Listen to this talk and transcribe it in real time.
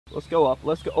Let's go up.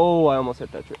 Let's go. Oh, I almost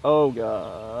hit that tree. Oh,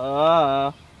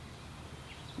 God.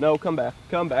 No, come back.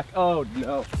 Come back. Oh,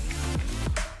 no.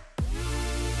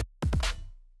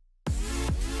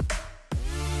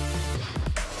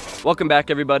 Welcome back,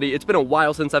 everybody. It's been a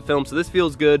while since I filmed, so this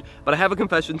feels good, but I have a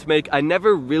confession to make. I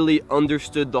never really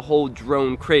understood the whole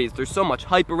drone craze. There's so much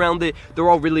hype around it. They're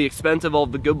all really expensive. All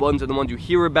the good ones are the ones you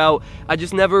hear about. I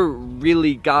just never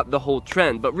really got the whole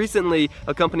trend. But recently,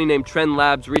 a company named Trend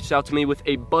Labs reached out to me with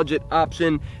a budget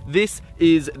option. This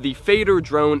is the Fader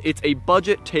drone. It's a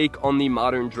budget take on the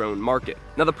modern drone market.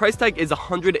 Now, the price tag is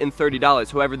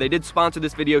 $130. However, they did sponsor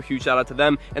this video. Huge shout out to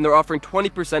them. And they're offering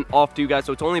 20% off to you guys,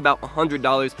 so it's only about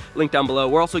 $100. Link down below.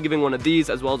 We're also giving one of these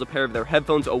as well as a pair of their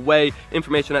headphones away.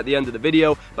 Information at the end of the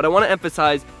video. But I want to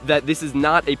emphasize that this is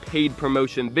not a paid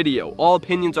promotion video. All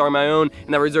opinions are my own,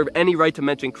 and I reserve any right to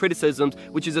mention criticisms,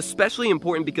 which is especially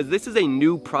important because this is a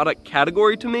new product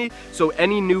category to me. So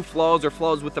any new flaws or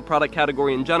flaws with the product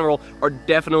category in general are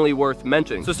definitely worth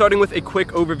mentioning. So starting with a quick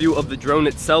overview of the drone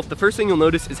itself, the first thing you'll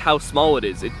notice is how small it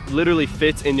is. It literally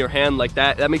fits in your hand like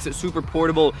that. That makes it super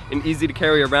portable and easy to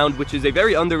carry around, which is a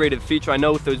very underrated feature. I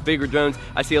know with those bigger drones,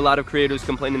 I see a lot of creators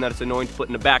complaining that it's annoying to put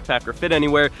in a backpack or fit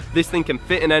anywhere. This thing can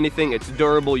fit in anything. It's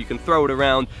durable. You can throw it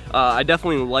around. I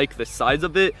definitely like the size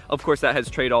of it. Of course, that has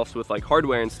trade-offs with like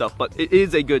hardware and stuff, but it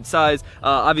is a good size.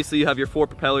 Obviously, you have your 4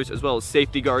 propellers as well as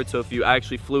safety guards, so if you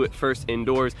actually flew it first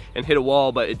indoors and hit a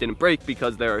wall, but it didn't break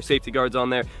because there are safety guards on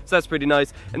there, so that's pretty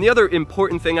nice. And the other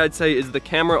important thing I'd say is the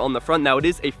camera on the front. Now, it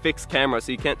is a fixed camera,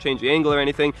 so you can't change the angle or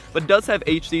anything, but it does have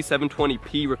HD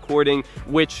 720p recording,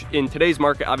 which in today's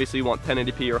market, obviously you want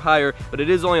 1080p or higher, but it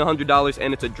is only $100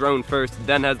 and it's a drone first,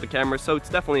 then has the camera, so it's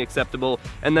definitely acceptable.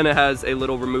 And then it has a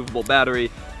little removable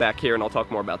battery back here, and I'll talk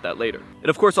more about that later. It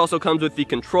of course also comes with the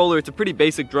controller. It's a pretty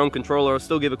basic drone controller. I'll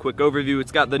still give a quick overview.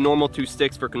 It's got the normal 2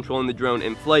 sticks for controlling the drone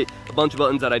in flight, a bunch of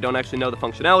buttons that I don't actually know the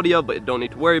functionality of, but don't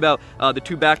need to worry about. The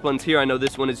 2 back buttons here, I know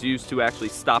this one is used to actually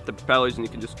stop the propellers and you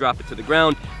can just drop it to the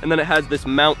ground. And then it has this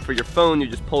mount for your phone. You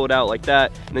just pull it out like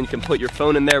that, and then you can put your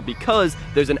phone in there because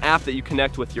there's an app that you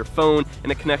connect with your phone,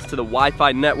 and it connects to the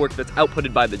Wi-Fi network that's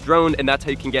outputted by the drone, and that's how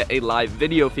you can get a live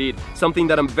video feed. Something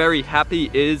that I'm very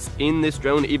happy is in this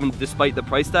drone, even despite the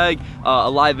price tag. A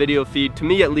live video feed, to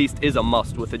me at least, is a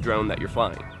must with a drone that you're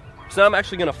flying. So now I'm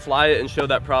actually gonna fly it and show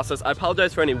that process. I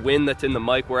apologize for any wind that's in the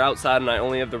mic. We're outside and I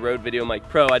only have the Rode VideoMic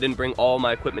Pro. I didn't bring all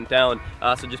my equipment down,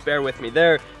 so just bear with me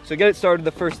there. So to get it started,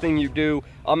 the first thing you do,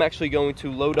 I'm actually going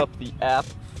to load up the app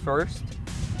first,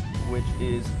 which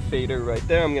is Fader right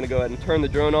there. I'm gonna go ahead and turn the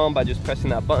drone on by just pressing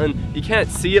that button. You can't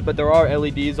see it, but there are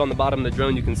LEDs on the bottom of the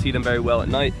drone. You can see them very well at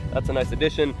night. That's a nice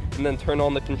addition. And then turn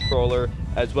on the controller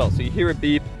as well. So you hear it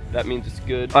beep, that means it's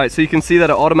good. All right, so you can see that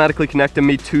it automatically connected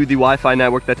me to the Wi-Fi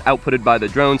network that's outputted by the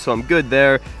drone, so I'm good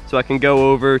there. So I can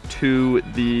go over to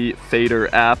the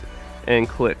Fader app and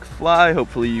click fly.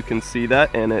 Hopefully you can see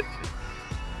that, and it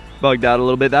bugged out a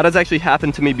little bit. That has actually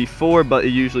happened to me before, but it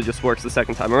usually just works the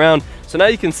second time around. So now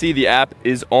you can see the app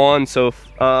is on, so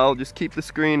I'll just keep the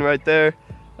screen right there.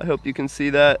 I hope you can see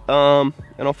that, and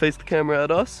I'll face the camera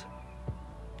at us.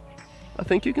 I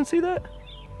think you can see that.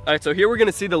 All right, so here we're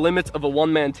gonna see the limits of a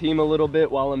one-man team a little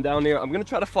bit while I'm down here. I'm gonna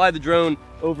try to fly the drone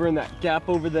over in that gap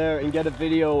over there and get a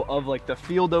video of like the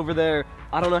field over there.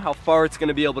 I don't know how far it's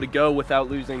gonna be able to go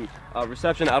without losing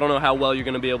reception. I don't know how well you're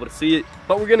gonna be able to see it,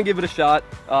 but we're gonna give it a shot.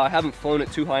 I haven't flown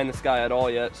it too high in the sky at all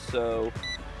yet, so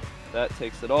that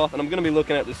takes it off. And I'm gonna be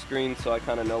looking at the screen so I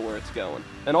kinda know where it's going.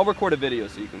 And I'll record a video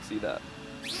so you can see that.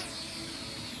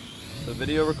 So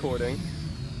video recording.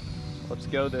 Let's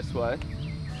go this way.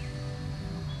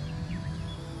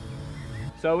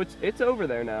 So it's over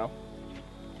there now.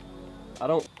 I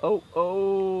don't,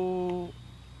 oh.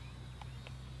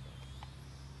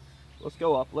 Let's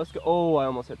go up, let's go. Oh, I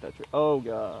almost hit that tree. Oh,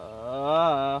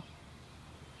 God.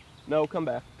 No, come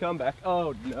back, come back.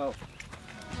 Oh, no.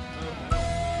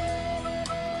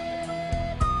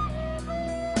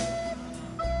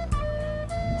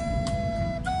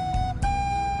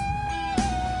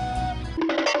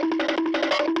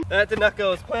 That did not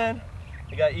go as planned.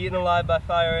 I got eaten alive by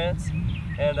fire ants,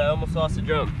 and I almost lost the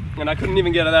drone, and I couldn't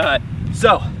even get it that high.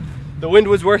 So, the wind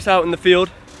was worse out in the field,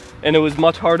 and it was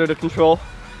much harder to control.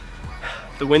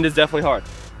 The wind is definitely hard.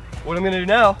 What I'm gonna do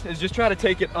now is just try to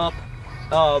take it up,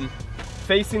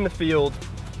 facing the field,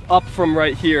 up from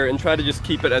right here, and try to just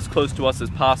keep it as close to us as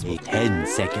possible. 10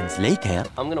 seconds later.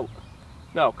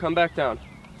 No, come back down.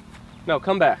 No,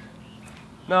 come back.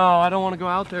 No, I don't wanna go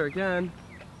out there again.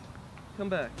 Come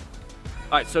back.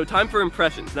 Alright, so time for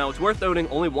impressions. Now, it's worth noting,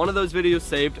 only one of those videos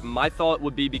saved. My thought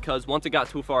would be because once it got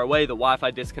too far away, the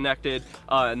Wi-Fi disconnected,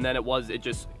 and then it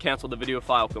just canceled the video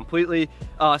file completely.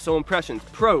 So impressions.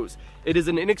 Pros. It is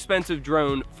an inexpensive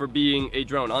drone for being a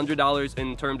drone. $100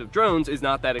 in terms of drones is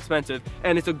not that expensive,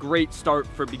 and it's a great start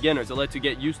for beginners. It lets you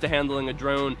get used to handling a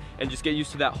drone and just get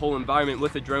used to that whole environment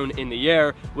with a drone in the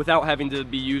air without having to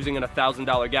be using a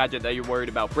 $1,000 gadget that you're worried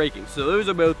about breaking. So those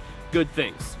are both good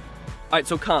things. Alright,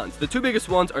 so cons. The two biggest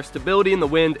ones are stability in the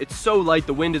wind. It's so light,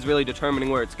 the wind is really determining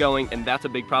where it's going, and that's a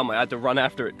big problem. I had to run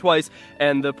after it twice.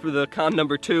 And the con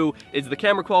number two is the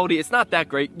camera quality. It's not that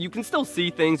great. You can still see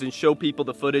things and show people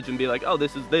the footage and be like, oh,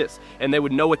 this is this. And they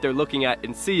would know what they're looking at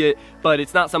and see it, but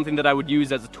it's not something that I would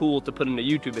use as a tool to put in a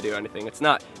YouTube video or anything. It's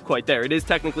not quite there. It is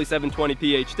technically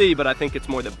 720p HD, but I think it's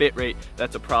more the bitrate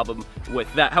that's a problem with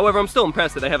that. However, I'm still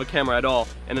impressed that they have a camera at all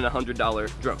and an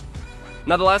 $100 drone.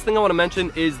 Now, the last thing I want to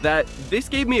mention is that this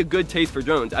gave me a good taste for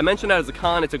drones. I mentioned that as a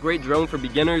con, it's a great drone for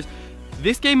beginners.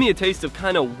 This gave me a taste of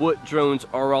kind of what drones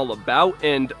are all about,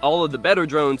 and all of the better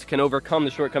drones can overcome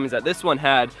the shortcomings that this one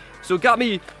had. So it got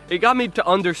me to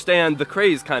understand the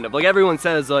craze, kind of. Like, everyone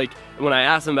says, like, when I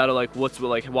ask them about it,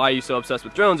 like, why are you so obsessed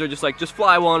with drones? They're just like, just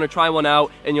fly one or try one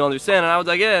out and you'll understand. And I was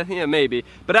like, yeah, maybe.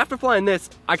 But after flying this,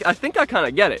 I think I kind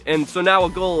of get it. And so now a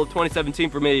goal of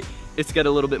 2017 for me is to get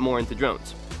a little bit more into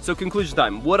drones. So conclusion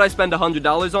time, would I spend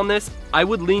 $100 on this? I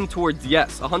would lean towards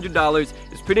yes. $100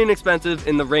 is pretty inexpensive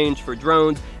in the range for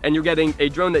drones, and you're getting a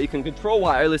drone that you can control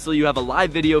wirelessly, you have a live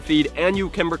video feed, and you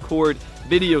can record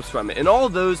videos from it. And all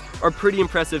of those are pretty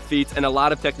impressive feats and a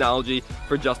lot of technology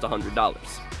for just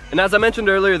 $100. And as I mentioned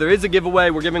earlier, there is a giveaway.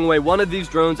 We're giving away one of these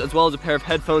drones as well as a pair of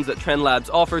headphones that Trend Labs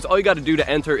offers. All you got to do to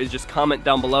enter is just comment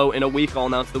down below. In a week, I'll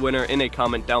announce the winner in a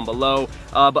comment down below.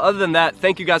 But other than that,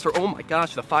 thank you guys for, oh my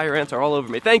gosh, the fire ants are all over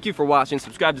me. Thank you for watching.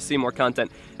 Subscribe to see more content.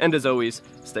 And as always,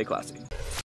 stay classy.